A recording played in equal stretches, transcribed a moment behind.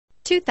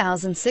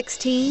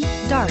2016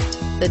 Dart.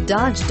 The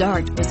Dodge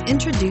Dart was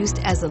introduced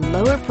as a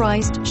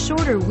lower-priced,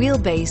 shorter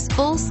wheelbase,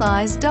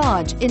 full-size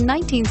Dodge in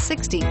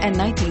 1960 and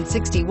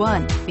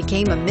 1961,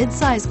 became a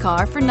mid-size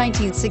car for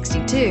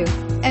 1962,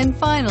 and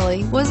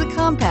finally was a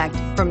compact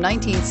from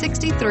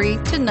 1963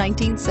 to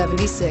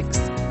 1976.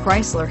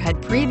 Chrysler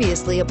had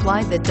previously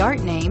applied the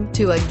Dart name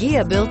to a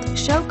Ghia-built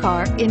show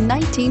car in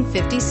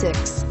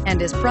 1956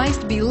 and is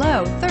priced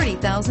below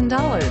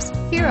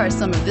 $30,000. Here are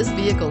some of this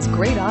vehicle's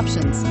great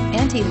options: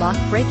 anti-lock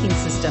braking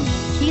system,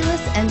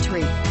 keyless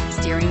entry,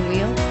 steering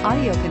wheel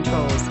audio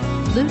controls,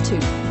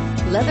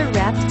 Bluetooth,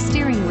 leather-wrapped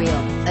steering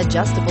wheel,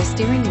 adjustable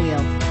steering wheel,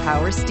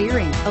 power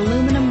steering,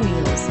 aluminum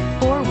wheels,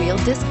 four-wheel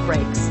disc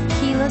brakes,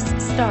 keyless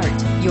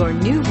start. Your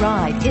new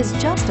ride is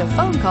just a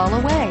phone call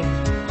away.